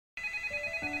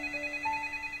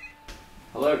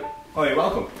Hello. Oh, you're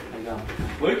welcome. How you going?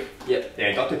 Luke? Yep.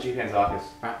 Yeah, Dr. G. Panzakis.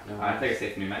 Right, no Take a worries.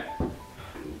 seat for me, mate.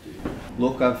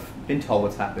 Look, I've been told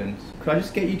what's happened. Could I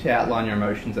just get you to outline your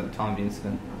emotions at the time of the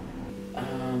incident?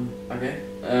 Okay.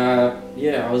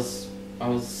 Yeah, I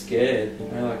was scared,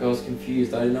 like I was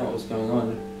confused, I didn't know what was going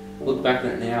on. Look back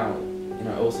at it now,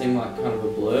 it all seemed like kind of a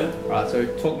blur. Right, so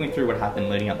talk me through what happened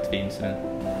leading up to the incident.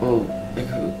 Well,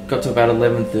 it got to about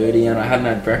 11:30 and I hadn't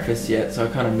had breakfast yet, so I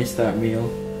kind of missed that meal.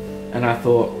 And I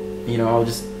thought, I'll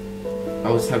just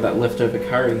have that leftover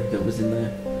curry that was in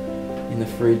the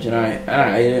fridge, and I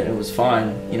ate it and it was fine.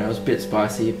 It was a bit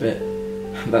spicy, but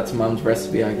that's Mum's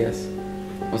recipe, I guess.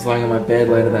 I was lying on my bed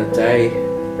later that day.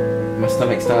 My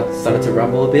stomach started to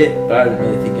rumble a bit, but I didn't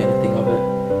really think anything of it.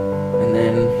 And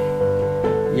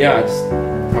then, yeah, I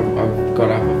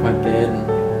got up off my bed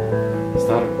and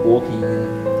started walking,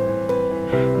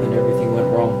 and then everything went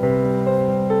wrong.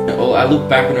 I look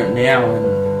back on it now,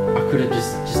 and I could have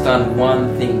just done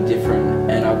one thing different,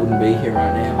 and I wouldn't be here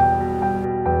right now.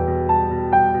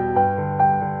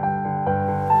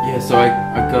 Yeah, so I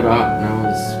got up and I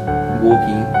was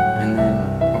walking, and then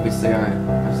obviously I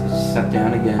just sat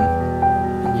down again.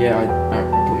 And yeah, I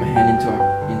put my hand into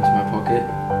my pocket,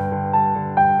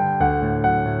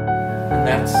 and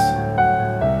that's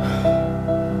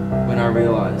when I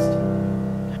realised